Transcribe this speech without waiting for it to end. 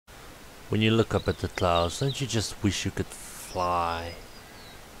When you look up at the clouds, don't you just wish you could fly?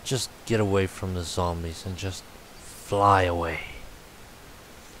 Just get away from the zombies and just fly away.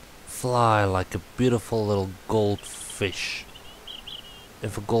 Fly like a beautiful little goldfish.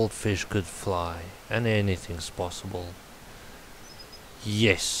 If a goldfish could fly, and anything's possible.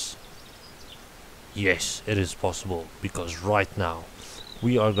 Yes. Yes, it is possible, because right now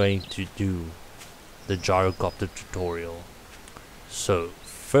we are going to do the gyrocopter tutorial. So,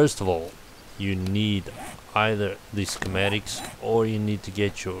 first of all, you need either the schematics or you need to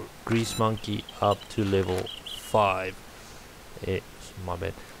get your grease monkey up to level 5. My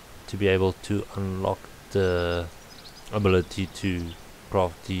bad. To be able to unlock the ability to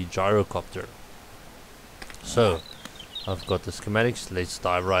craft the gyrocopter. So, I've got the schematics, let's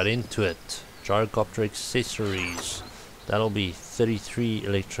dive right into it. Gyrocopter accessories. That'll be 33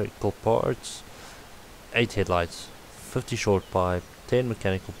 electrical parts, 8 headlights, 50 short pipe, 10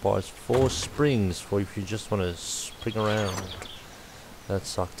 mechanical parts, 4 springs for if you just want to spring around. That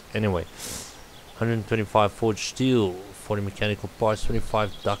sucked. Anyway, 125 forged steel, 40 mechanical parts,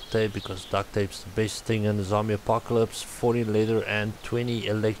 25 duct tape because duct tape's the best thing in the zombie apocalypse, 40 leather and 20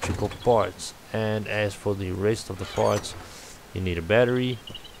 electrical parts. And as for the rest of the parts, you need a battery,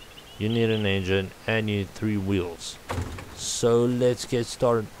 you need an engine, and you need 3 wheels. So let's get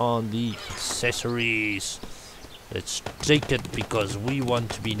started on the accessories. Let's take it because we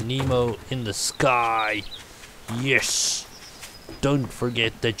want to be Nemo in the sky. Yes! Don't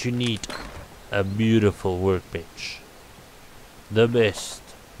forget that you need a beautiful workbench. The best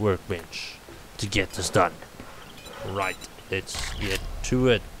workbench to get this done. Right, let's get to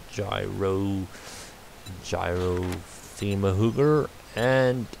it. Gyro thingamahooger,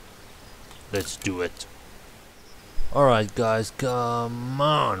 and let's do it. Alright guys, come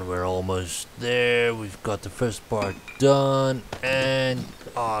on, we're almost there. We've got the first part done, and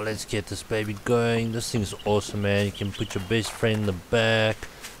let's get this baby going. This thing's awesome, man. You can put your best friend in the back,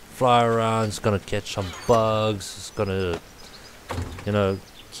 fly around. It's gonna catch some bugs. It's gonna, you know,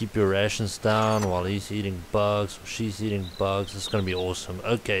 keep your rations down while he's eating bugs or she's eating bugs. It's gonna be awesome.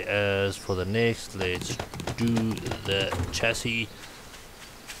 Okay, as for the next, let's do the chassis.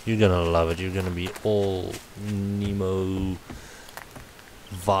 You're gonna love it. You're gonna be all Nemo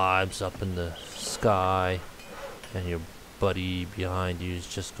vibes up in the sky, and your buddy behind you is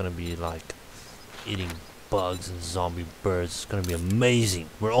just gonna be like eating bugs and zombie birds. It's gonna be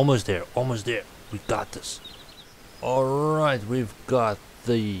amazing. We're almost there. Almost there. We got this. Alright, we've got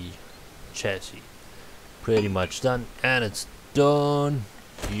the chassis pretty much done, and it's done.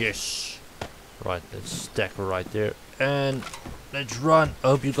 Yes. Right, let's stack it right there, and let's run. I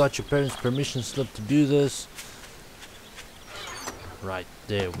hope you got your parents' permission slip to do this. Right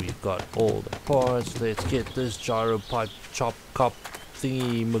there, we've got all the parts. Let's get this gyro pipe chop cop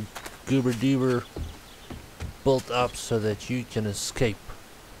thingy magoober deeber built up so that you can escape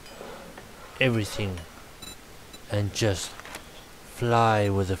everything and just fly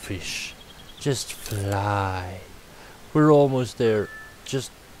with a fish. Just fly. We're almost there. Just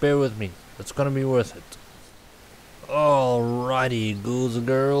bear with me. It's gonna be worth it. Alrighty, ghouls and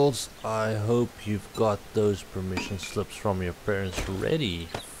girls, I hope you've got those permission slips from your parents ready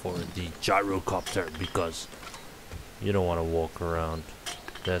for the gyrocopter, because you don't want to walk around.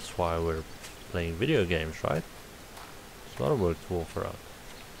 That's why we're playing video games, right? It's a lot of work to walk around.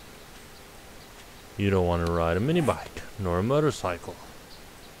 You don't want to ride a mini bike nor a motorcycle,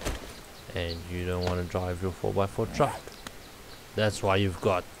 and you don't want to drive your 4x4 truck. That's why you've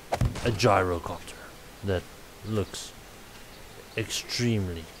got a gyrocopter that looks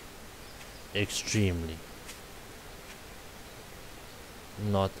extremely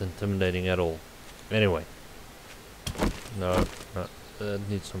not intimidating at all. Anyway, no,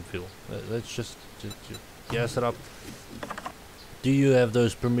 needs some fuel. Let's just gas it up. Do you have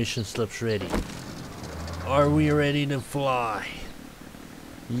those permission slips ready? Are we ready to fly?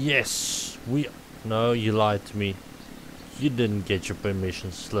 Yes, no, you lied to me. You didn't get your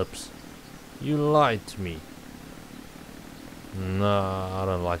permission slips. You lied to me. No, I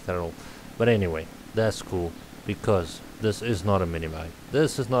don't like that at all. But anyway, that's cool, because this is not a mini bike.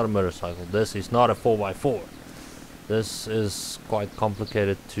 This is not a motorcycle. This is not a 4x4. This is quite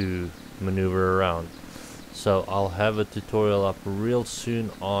complicated to maneuver around. So I'll have a tutorial up real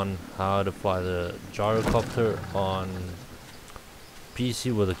soon on how to fly the gyrocopter on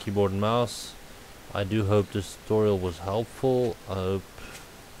PC with a keyboard and mouse. I do hope this tutorial was helpful. I hope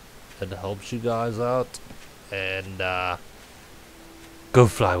it helps you guys out, and go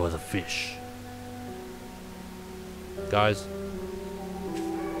fly with a fish. Guys,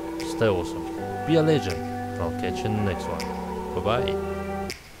 stay awesome, be a legend, and I'll catch you in the next one. Bye bye.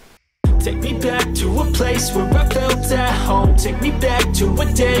 Take me back to a place where I felt at home. Take me back to a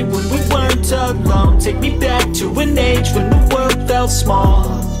day when we weren't alone. Take me back to an age when the world felt small.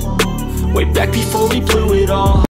 Way back before we blew it all.